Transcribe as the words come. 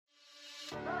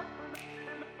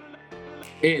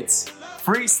It's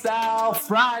Freestyle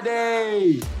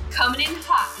Friday! Coming in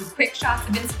hot with quick shots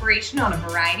of inspiration on a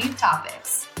variety of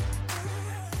topics.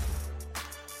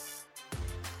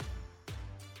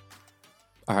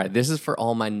 All right, this is for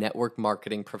all my network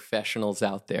marketing professionals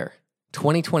out there.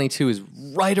 2022 is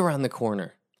right around the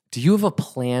corner. Do you have a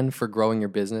plan for growing your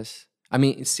business? I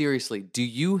mean, seriously, do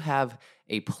you have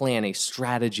a plan, a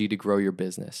strategy to grow your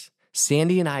business?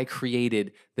 Sandy and I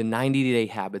created the 90-Day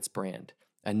Habits brand,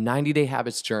 a 90-Day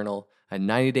Habits journal, a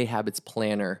 90-Day Habits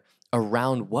planner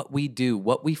around what we do,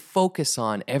 what we focus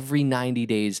on every 90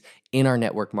 days in our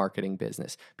network marketing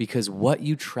business, because what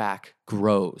you track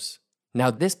grows. Now,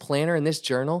 this planner and this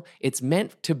journal, it's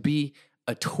meant to be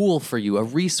a tool for you, a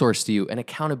resource to you, an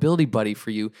accountability buddy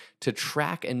for you to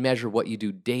track and measure what you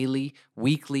do daily,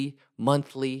 weekly,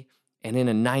 monthly, and in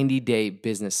a 90-day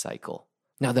business cycle.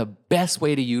 Now, the best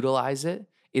way to utilize it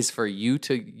is for you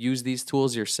to use these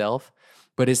tools yourself,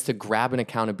 but is to grab an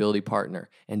accountability partner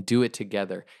and do it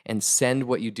together and send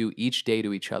what you do each day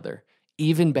to each other.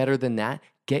 Even better than that,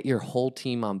 get your whole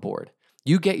team on board.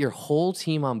 You get your whole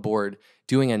team on board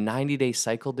doing a 90-day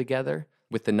cycle together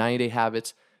with the 90-Day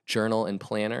Habits journal and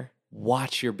planner.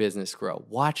 Watch your business grow.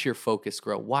 Watch your focus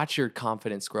grow. Watch your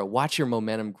confidence grow. Watch your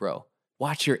momentum grow.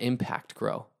 Watch your impact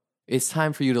grow. It's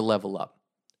time for you to level up.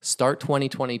 Start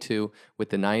 2022 with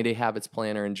the 90-Day Habits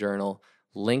planner and journal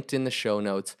linked in the show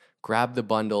notes. Grab the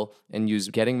bundle and use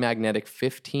Getting Magnetic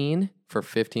 15 for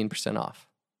 15% off.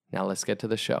 Now let's get to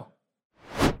the show.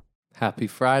 Happy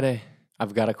Friday.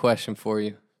 I've got a question for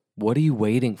you. What are you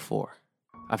waiting for?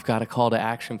 I've got a call to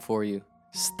action for you.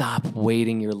 Stop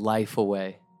waiting your life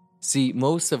away. See,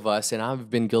 most of us, and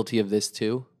I've been guilty of this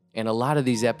too, and a lot of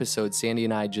these episodes, Sandy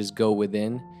and I just go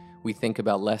within. We think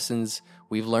about lessons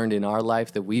we've learned in our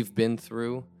life that we've been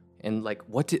through. And like,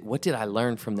 what did I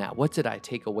learn from that? What did I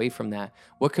take away from that?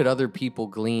 What could other people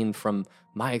glean from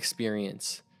my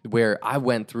experience where I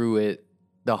went through it,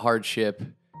 the hardship,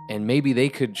 and maybe they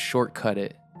could shortcut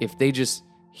it if they just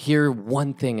hear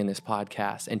one thing in this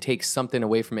podcast and take something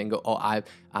away from it and go, oh,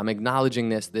 I'm acknowledging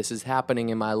this. This is happening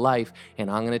in my life,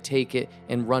 and I'm going to take it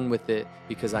and run with it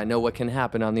because I know what can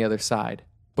happen on the other side.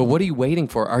 But what are you waiting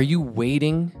for? Are you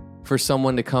waiting for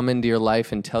someone to come into your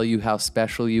life and tell you how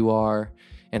special you are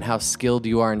and how skilled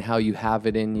you are and how you have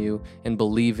it in you and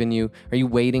believe in you? Are you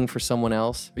waiting for someone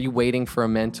else? Are you waiting for a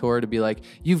mentor to be like,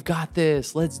 you've got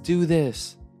this, let's do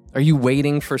this? Are you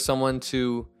waiting for someone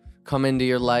to come into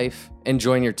your life and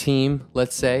join your team,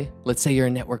 let's say you're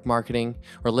in network marketing,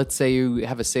 or let's say you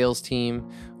have a sales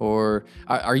team, or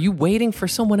are you waiting for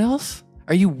someone else?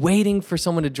 Are you waiting for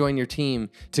someone to join your team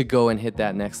to go and hit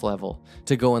that next level,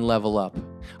 to go and level up?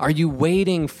 Are you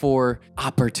waiting for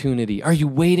opportunity? Are you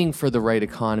waiting for the right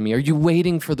economy? Are you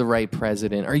waiting for the right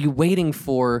president? Are you waiting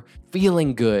for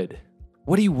feeling good?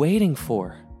 What are you waiting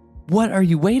for? What are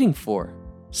you waiting for?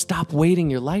 Stop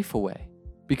waiting your life away.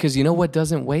 Because you know what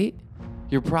doesn't wait?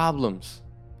 Your problems,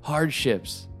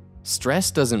 hardships.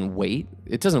 Stress doesn't wait.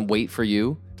 It doesn't wait for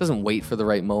you. It doesn't wait for the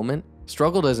right moment.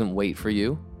 Struggle doesn't wait for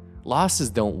you. Losses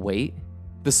don't wait.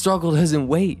 The struggle doesn't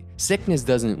wait. Sickness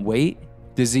doesn't wait.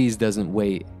 Disease doesn't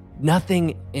wait.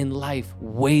 Nothing in life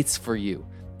waits for you.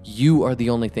 You are the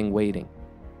only thing waiting.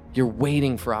 You're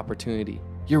waiting for opportunity.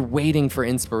 You're waiting for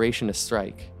inspiration to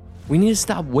strike. We need to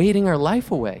stop waiting our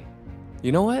life away.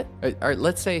 You know what?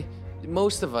 Let's say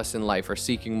most of us in life are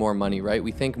seeking more money, right?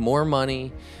 We think more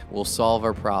money will solve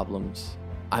our problems.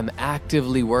 I'm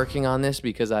actively working on this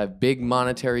because I have big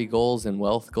monetary goals and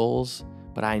wealth goals,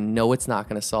 but I know it's not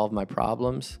going to solve my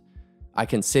problems. I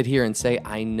can sit here and say,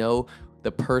 I know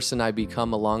the person I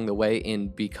become along the way in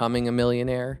becoming a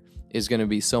millionaire is going to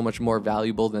be so much more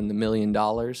valuable than the $1 million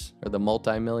or the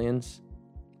multi-millions.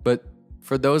 But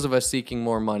for those of us seeking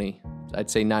more money,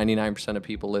 I'd say 99% of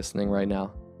people listening right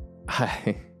now,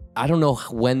 I don't know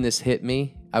when this hit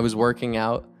me. I was working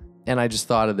out and I just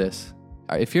thought of this.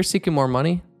 If you're seeking more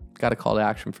money, got a call to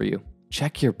action for you.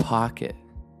 Check your pocket.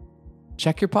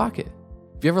 Check your pocket.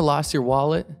 Have you ever lost your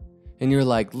wallet and you're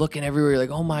like looking everywhere, you're like,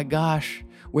 oh my gosh,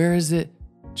 where is it?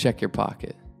 Check your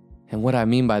pocket. And what I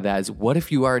mean by that is, what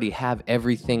if you already have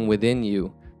everything within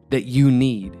you that you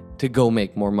need to go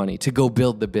make more money, to go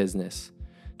build the business,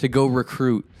 to go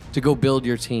recruit, to go build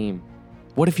your team?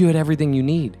 What if you had everything you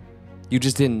need? You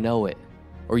just didn't know it,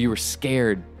 or you were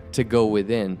scared to go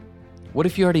within. What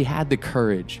if you already had the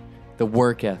courage, the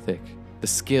work ethic, the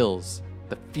skills,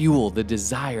 the fuel, the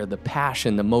desire, the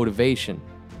passion, the motivation?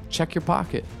 Check your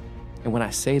pocket. And when I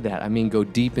say that, I mean go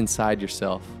deep inside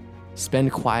yourself. Spend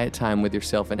quiet time with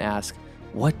yourself and ask,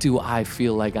 what do I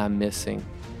feel like I'm missing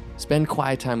Spend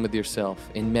quiet time with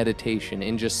yourself in meditation,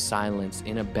 in just silence,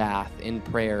 in a bath, in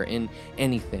prayer, in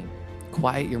anything.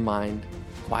 Quiet your mind,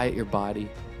 quiet your body,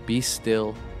 be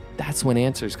still. That's when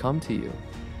answers come to you.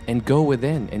 And go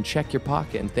within and check your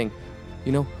pocket and think,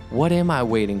 what am I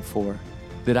waiting for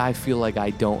that I feel like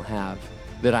I don't have,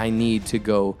 that I need to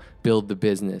go build the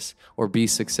business or be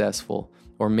successful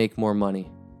or make more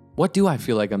money? What do I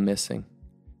feel like I'm missing?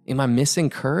 Am I missing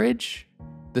courage?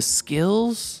 The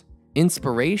skills?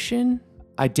 Inspiration?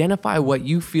 Identify what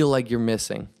you feel like you're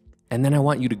missing. And then I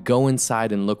want you to go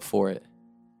inside and look for it.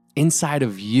 Inside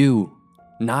of you,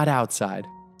 not outside.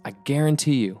 I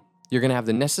guarantee you're going to have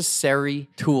the necessary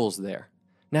tools there.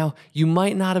 Now, you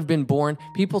might not have been born.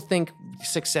 People think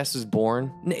success is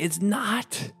born. It's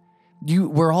not.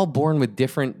 We're all born with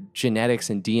different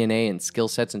genetics and DNA and skill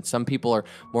sets, and some people are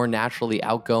more naturally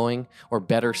outgoing or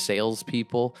better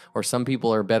salespeople, or some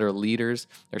people are better leaders,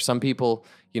 or some people,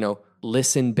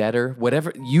 listen better.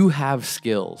 Whatever, you have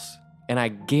skills. And I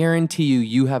guarantee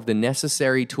you have the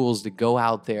necessary tools to go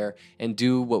out there and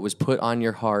do what was put on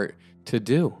your heart to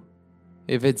do.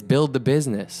 If it's build the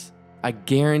business, I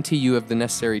guarantee you have the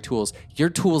necessary tools. Your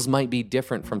tools might be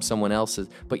different from someone else's,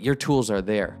 but your tools are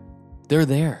there. They're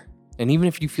there. And even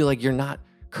if you feel like you're not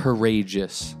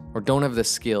courageous or don't have the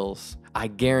skills, I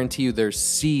guarantee you there's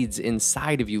seeds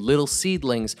inside of you, little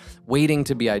seedlings waiting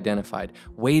to be identified,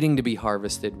 waiting to be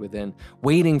harvested within,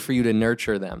 waiting for you to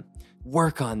nurture them,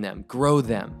 work on them, grow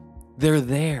them. They're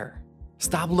there.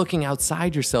 Stop looking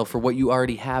outside yourself for what you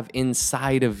already have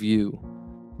inside of you,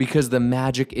 because the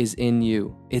magic is in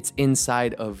you. It's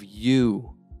inside of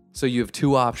you. So you have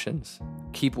two options.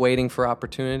 Keep waiting for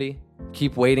opportunity.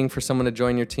 Keep waiting for someone to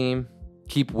join your team.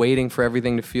 Keep waiting for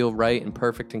everything to feel right and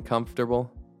perfect and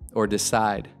comfortable. Or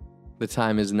decide, the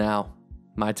time is now.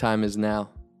 My time is now.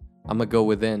 I'm going to go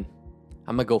within.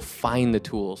 I'm going to go find the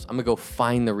tools. I'm going to go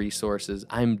find the resources.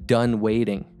 I'm done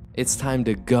waiting. It's time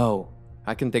to go.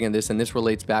 I can think of this, and this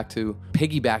relates back to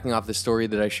piggybacking off the story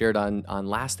that I shared on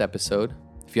last episode.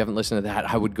 If you haven't listened to that,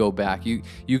 I would go back.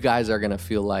 You guys are going to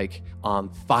feel like on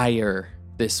fire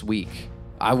this week.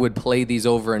 I would play these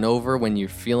over and over when you're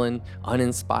feeling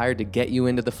uninspired to get you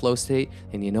into the flow state.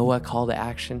 And you know what? Call to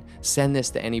action. Send this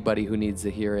to anybody who needs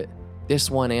to hear it. This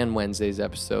one and Wednesday's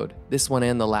episode. This one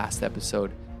and the last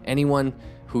episode. Anyone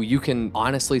who you can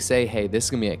honestly say, hey, this is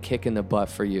going to be a kick in the butt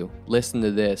for you. Listen to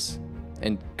this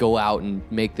and go out and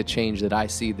make the change that I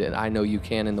see that I know you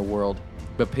can in the world.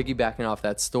 But piggybacking off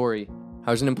that story,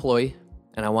 I was an employee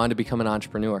and I wanted to become an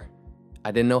entrepreneur. I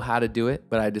didn't know how to do it,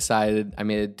 but I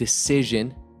made a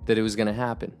decision that it was going to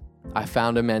happen. I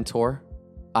found a mentor.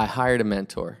 I hired a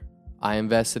mentor. I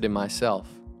invested in myself.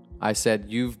 I said,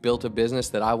 you've built a business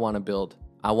that I want to build.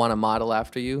 I want to model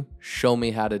after you. Show me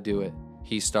how to do it.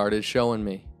 He started showing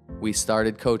me. We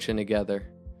started coaching together.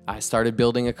 I started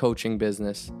building a coaching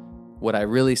business. What I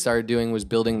really started doing was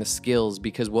building the skills,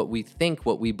 because what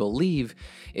we believe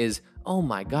is, oh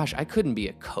my gosh, I couldn't be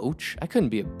a coach. I couldn't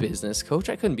be a business coach.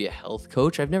 I couldn't be a health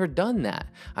coach. I've never done that.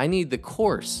 I need the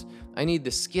course. I need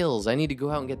the skills. I need to go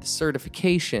out and get the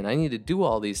certification. I need to do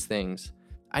all these things.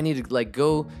 I need to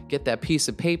go get that piece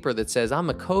of paper that says I'm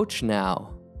a coach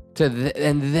now,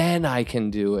 and then I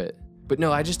can do it. But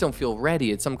no, I just don't feel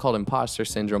ready. It's something called imposter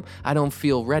syndrome. I don't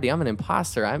feel ready. I'm an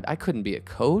imposter. I couldn't be a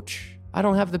coach. I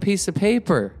don't have the piece of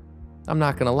paper. I'm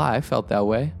not going to lie. I felt that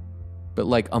way. But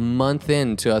like a month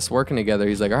into us working together,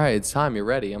 he's like, all right, it's time. You're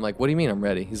ready. I'm like, what do you mean I'm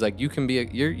ready? He's like, you can be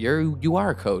you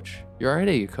are a coach. You're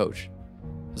already a coach.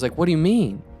 I was like, what do you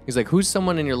mean? He's like, who's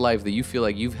someone in your life that you feel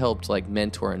like you've helped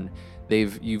mentor and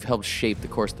you've helped shape the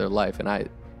course of their life? And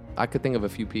I could think of a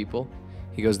few people.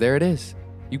 He goes, there it is.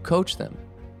 You coach them.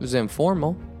 It was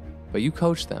informal, but you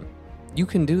coach them. You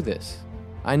can do this.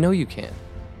 I know you can.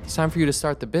 It's time for you to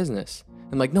start the business.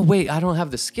 I'm like, no, wait, I don't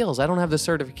have the skills. I don't have the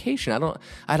certification.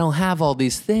 I don't have all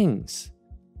these things.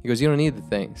 He goes, you don't need the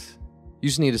things. You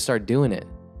just need to start doing it.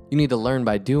 You need to learn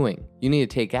by doing. You need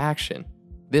to take action.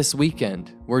 This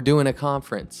weekend, we're doing a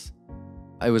conference.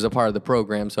 I was a part of the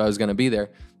program, so I was going to be there.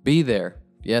 Be there.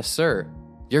 Yes, sir.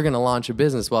 You're going to launch a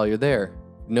business while you're there.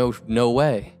 No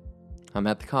way. I'm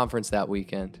at the conference that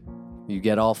weekend. You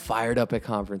get all fired up at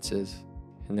conferences.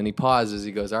 And then he pauses.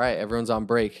 He goes, all right, everyone's on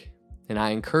break. And I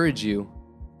encourage you,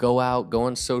 go out, go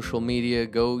on social media,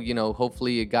 go,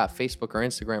 hopefully you got Facebook or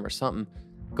Instagram or something.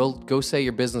 Go say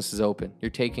your business is open.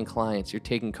 You're taking clients. You're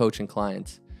taking coaching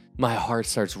clients. My heart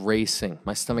starts racing.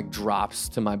 My stomach drops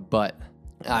to my butt.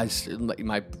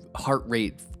 My heart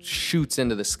rate shoots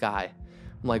into the sky.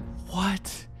 I'm like,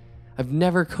 what? I've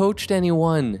never coached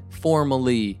anyone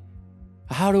formally.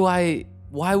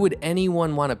 Why would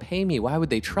anyone want to pay me? Why would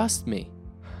they trust me?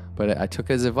 But I took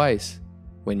his advice.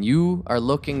 When you are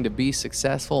looking to be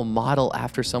successful, model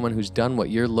after someone who's done what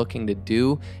you're looking to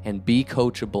do and be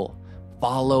coachable.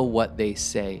 Follow what they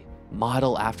say.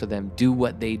 Model after them. Do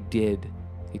what they did.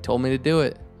 He told me to do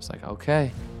it. I was like,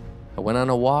 okay. I went on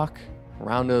a walk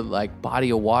around a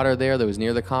body of water there that was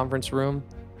near the conference room.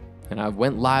 And I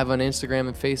went live on Instagram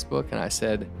and Facebook and I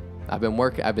said, I've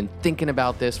been thinking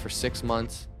about this for 6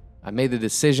 months. I made the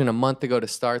decision a month ago to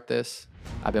start this.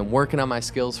 I've been working on my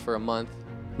skills for a month.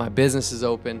 My business is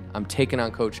open. I'm taking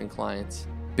on coaching clients.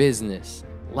 Business,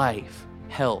 life,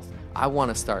 health. I want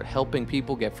to start helping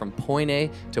people get from point A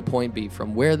to point B,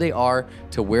 from where they are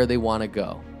to where they want to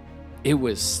go. It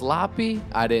was sloppy.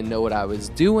 I didn't know what I was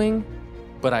doing,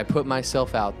 but I put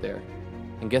myself out there.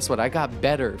 And guess what? I got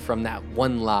better from that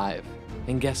one live.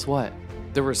 And guess what?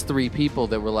 There was 3 people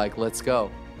that were like, let's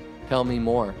go. Tell me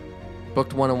more.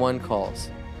 Booked one-on-one calls.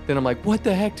 Then I'm like, what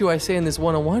the heck do I say in this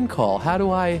one-on-one call? How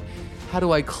do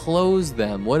I close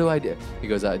them? What do I do? He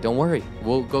goes, don't worry.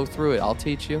 We'll go through it. I'll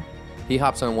teach you. He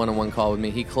hops on a one-on-one call with me.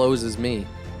 He closes me.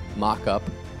 Mock up,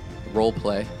 role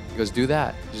play. He goes, do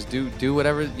that. Just do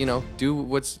whatever, do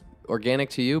what's organic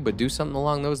to you, but do something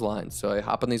along those lines. So I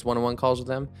hop on these one-on-one calls with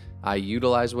him. I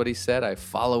utilize what he said. I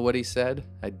follow what he said.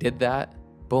 I did that.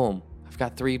 Boom. I've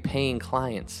got 3 paying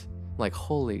clients. I'm like,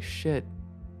 holy shit.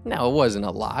 Now, it wasn't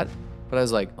a lot, but I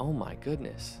was like, oh my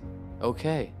goodness.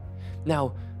 Okay.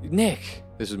 Now, Nick,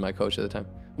 this was my coach at the time.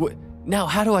 Now,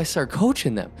 how do I start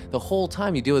coaching them? The whole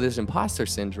time you deal with this imposter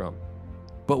syndrome.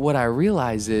 But what I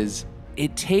realize is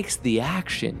it takes the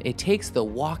action. It takes the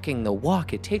walking the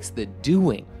walk. It takes the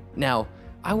doing. Now,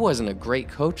 I wasn't a great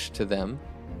coach to them,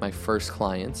 my first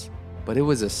clients, but it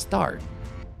was a start.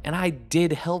 And I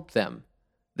did help them.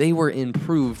 They were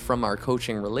improved from our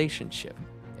coaching relationship.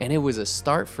 And it was a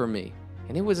start for me.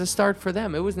 And it was a start for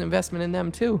them. It was an investment in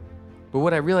them too. But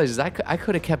what I realized is I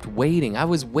could have kept waiting. I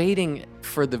was waiting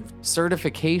for the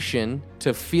certification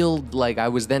to feel like I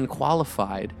was then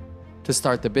qualified to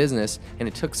start the business. And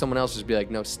it took someone else to be like,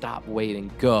 no, stop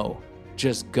waiting. Go.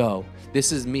 Just go.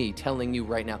 This is me telling you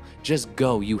right now, just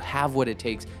go. You have what it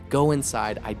takes. Go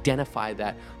inside, identify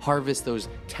that, harvest those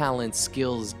talents,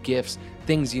 skills, gifts,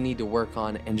 things you need to work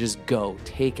on, and just go.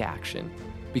 Take action.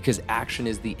 Because action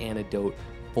is the antidote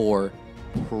for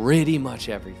pretty much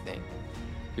everything.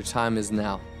 Your time is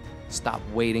now. Stop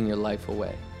waiting your life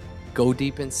away. Go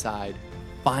deep inside,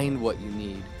 find what you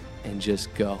need, and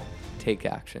just go. Take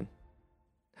action.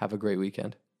 Have a great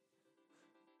weekend.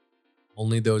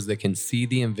 Only those that can see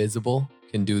the invisible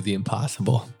can do the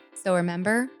impossible. So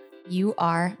remember, you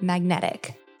are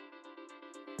magnetic.